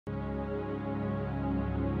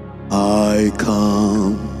I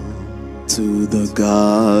come to the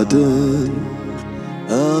garden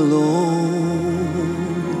alone,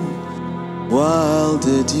 while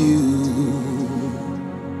the dew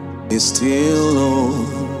is still on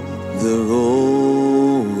the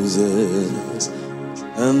roses,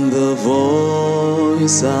 and the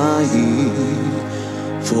voice I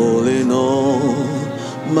hear falling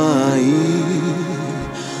on my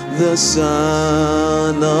ear, the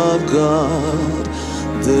Son of God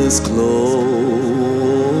discloses,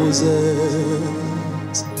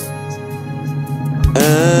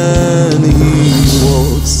 and He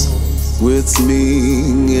walks with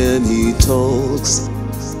me, and He talks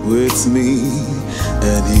with me,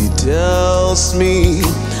 and He tells me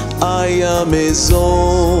I am His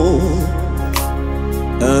own,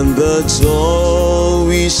 and the joy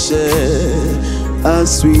we share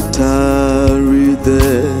as we tarry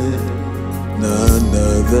there, none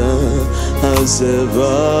other has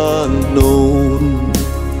ever known.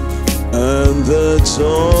 And the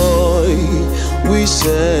joy we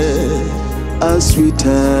share as we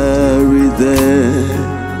tarry there,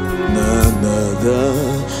 none other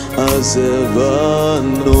has ever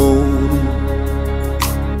known.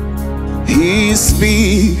 He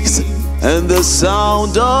speaks, and the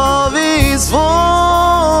sound of His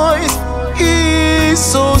voice is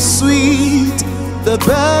so sweet. The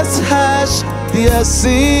birds hush their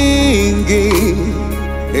singing,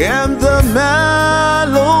 and the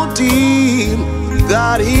melody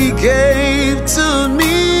that He gave to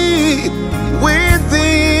me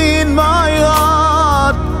within my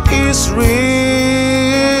heart is ringing.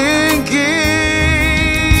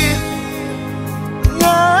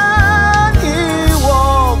 And He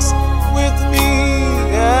walks with me,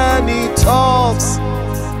 and He talks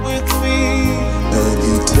with me, and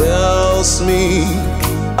He tells me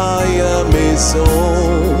I am His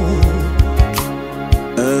own,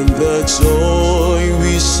 and the joy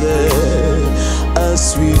we share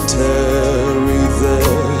as we tarry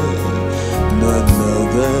there, none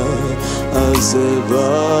other has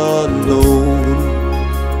ever known.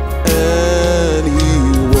 And He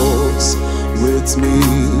walks with me,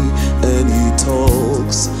 and He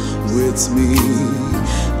talks with me,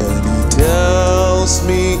 and He tells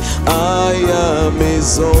me I am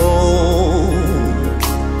His own,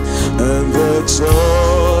 and the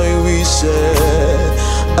joy we share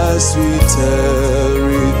as we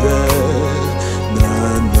tarry there,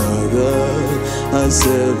 none other has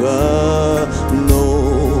ever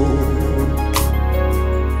known.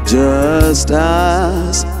 Just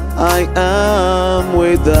as I am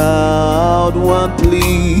without one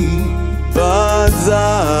plea, but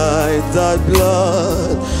thy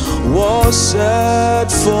blood was shed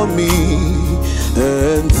for me,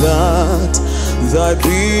 and that Thy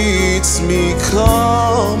bids me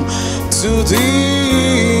come to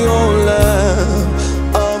Thee, O Lamb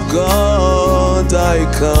of God. I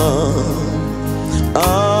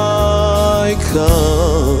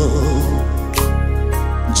come,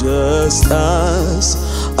 just as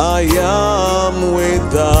I am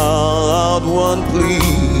without one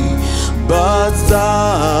plea, but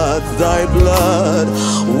that Thy blood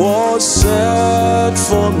was shed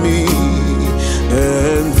for me,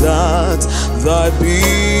 and that Thy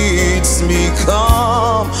bids me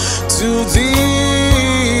come to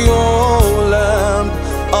Thee, O Lamb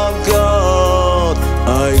of God.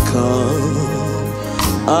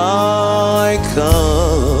 I come,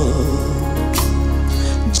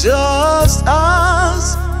 just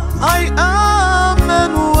as I am,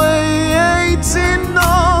 and waiting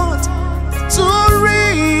not to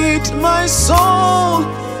rid my soul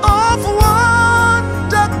of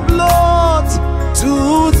wandered blood, to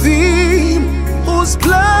Thee whose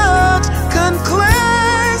blood can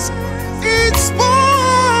cleanse its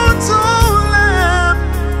spots, O Lamb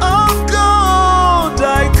of God. I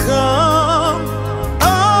come,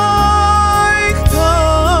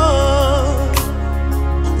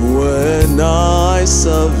 when I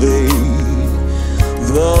survey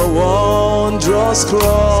the wondrous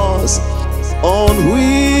cross on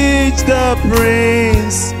which the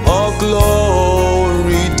Prince of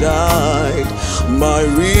Glory died, my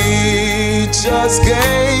richest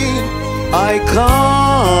gain I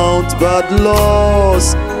count but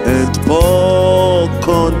loss, and pour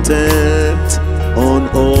contempt on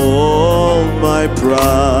all my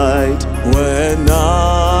pride. When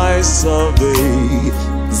I survey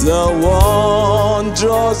the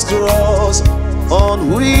wondrous cross on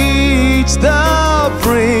which the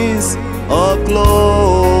Prince of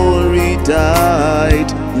Glory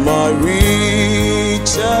died, my richest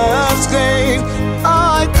gain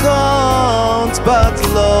I count but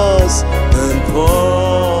loss, and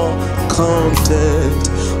pour contempt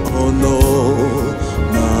on all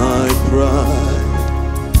my pride.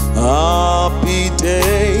 Happy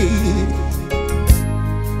day,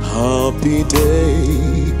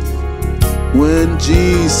 when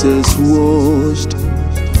Jesus washed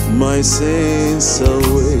my sins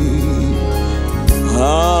away.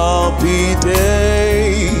 Happy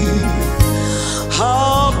day,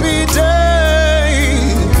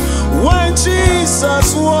 when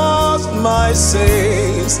Jesus washed my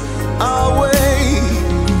sins away.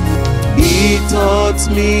 He taught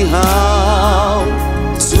me how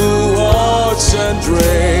to watch and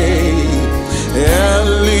pray and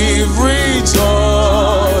live,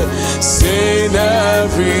 rejoice, sing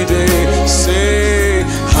every day, say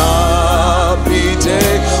happy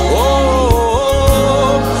day.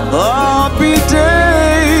 Oh, happy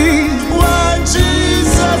day, when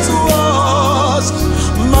Jesus washed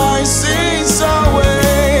my sins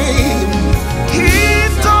away. He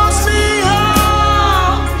taught me how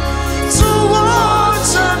to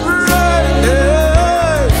watch and pray,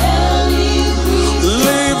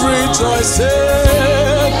 live, rejoice,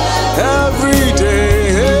 every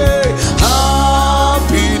day.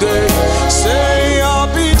 Happy day, say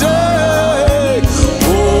happy day.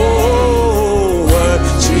 Oh, when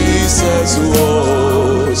Jesus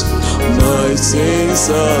washed my sins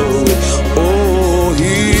away. Oh,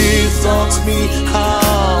 he taught me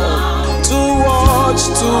how to watch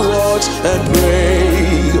and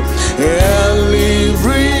pray and live,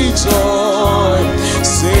 rejoice,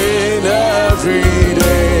 sing every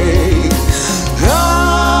day.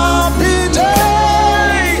 Happy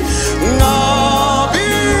day,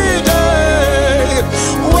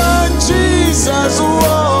 when Jesus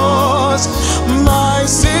washed my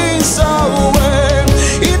sins away.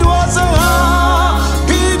 It was a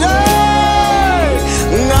happy day,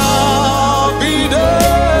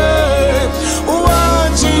 when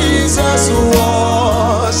Jesus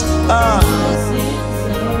washed.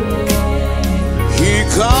 He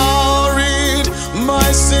carried my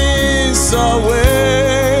sins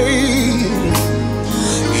away.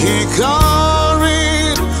 He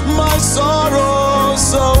carried my sorrows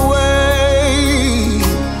away.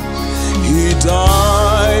 He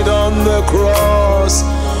died on the cross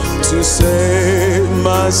to save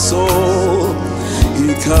my soul.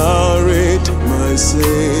 He carried my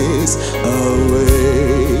sins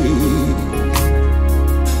away.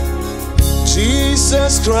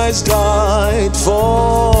 Jesus Christ died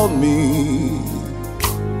for me.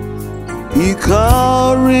 He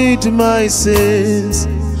carried my sins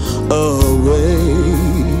away.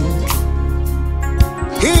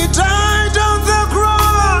 He died on the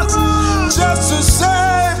cross just to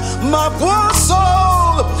save my poor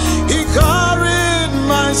soul. He carried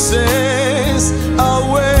my sins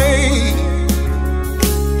away.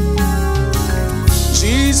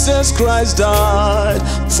 Jesus Christ died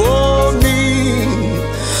for me.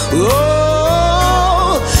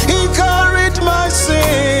 Oh, he carried my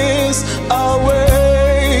sins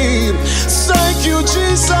away. Thank you,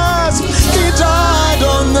 Jesus. He died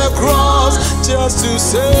on the cross just to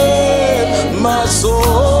save my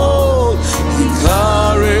soul. He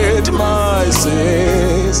carried my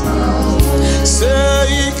sins. Say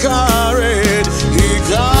he carried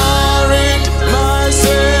my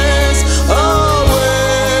sins away.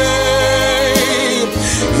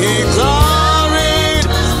 He carried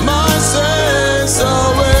my sins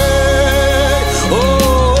away.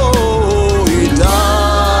 Oh, he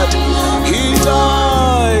died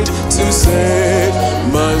to save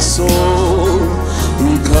my soul.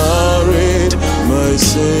 He carried my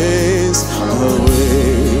sins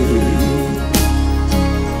away.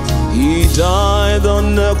 He died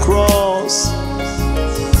on the cross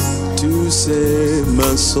to save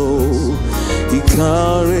my soul. He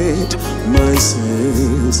carried my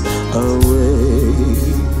sins away.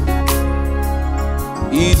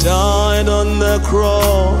 He died on the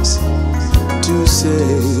cross to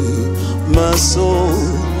save my soul.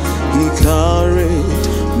 He carried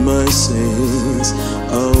my sins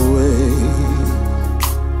away.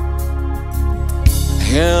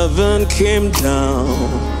 Heaven came down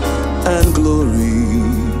and glory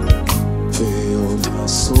filled her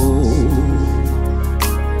soul.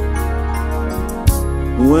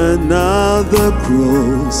 When at the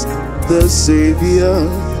cross the Savior,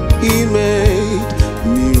 he made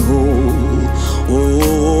me whole.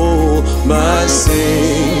 Oh, my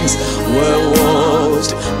sins were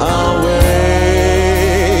washed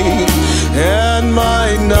away, and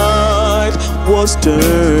my night was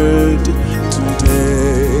turned to day.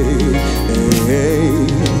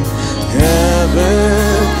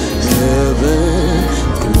 Heaven, heaven,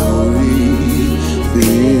 glory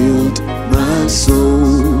filled my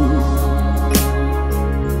soul.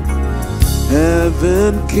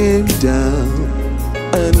 heaven came down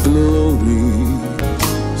and glory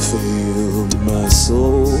filled my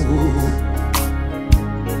soul.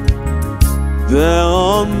 There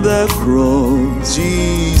on the cross,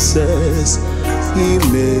 Jesus, He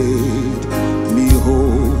made me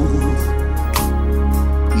whole.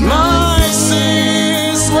 My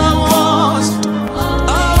sins were washed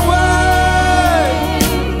away,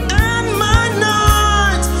 and my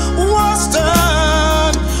night was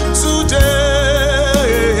turned today.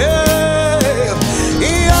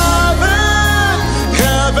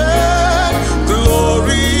 Heaven,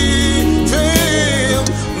 glory filled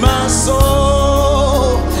my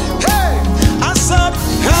soul. Hey, I said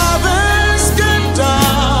heavens came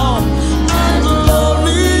down and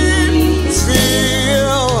glory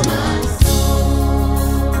filled.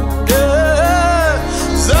 Yeah,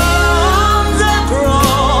 on the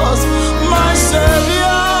cross, my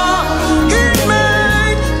Savior, He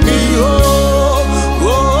made me whole.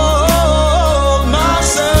 Oh, my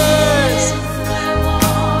sins,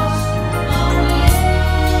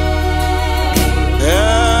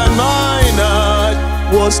 and my night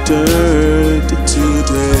was turned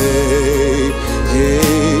today. Hey,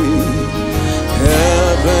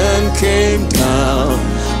 heaven came down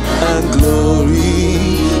and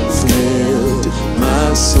glory filled my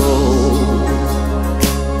soul.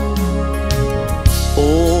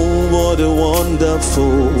 Oh, what a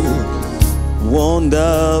wonderful,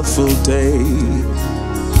 wonderful day.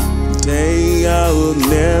 Day I will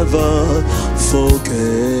never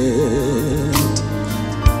forget.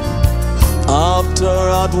 After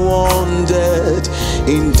I'd wandered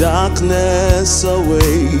in darkness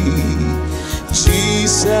away,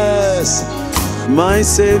 Jesus, my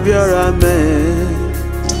Savior, I met.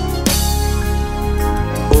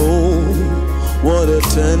 Oh, what a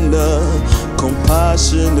tender,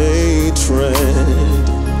 compassionate friend.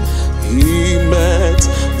 He met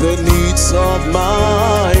the needs of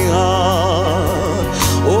my heart.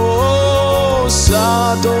 Oh,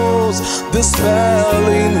 shadows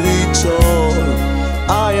dispelling with joy,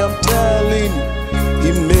 I am telling,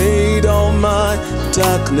 He made all my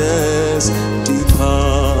darkness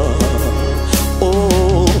depart.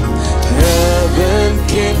 Oh, heaven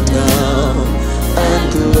came down and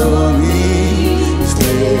glory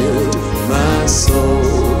filled my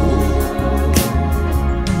soul.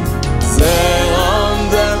 There on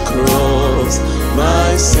the cross, my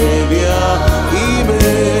Savior, He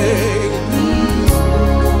made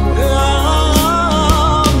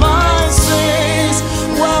my sins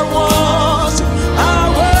were washed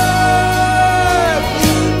away,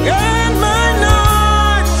 and my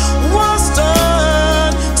night was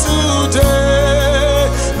turned today.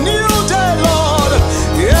 New day, Lord,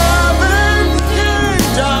 heaven came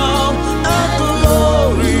down and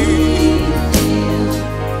glory.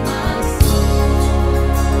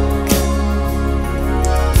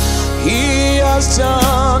 He has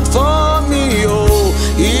done for me, oh,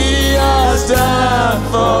 He has done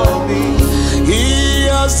for me. He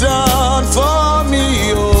has done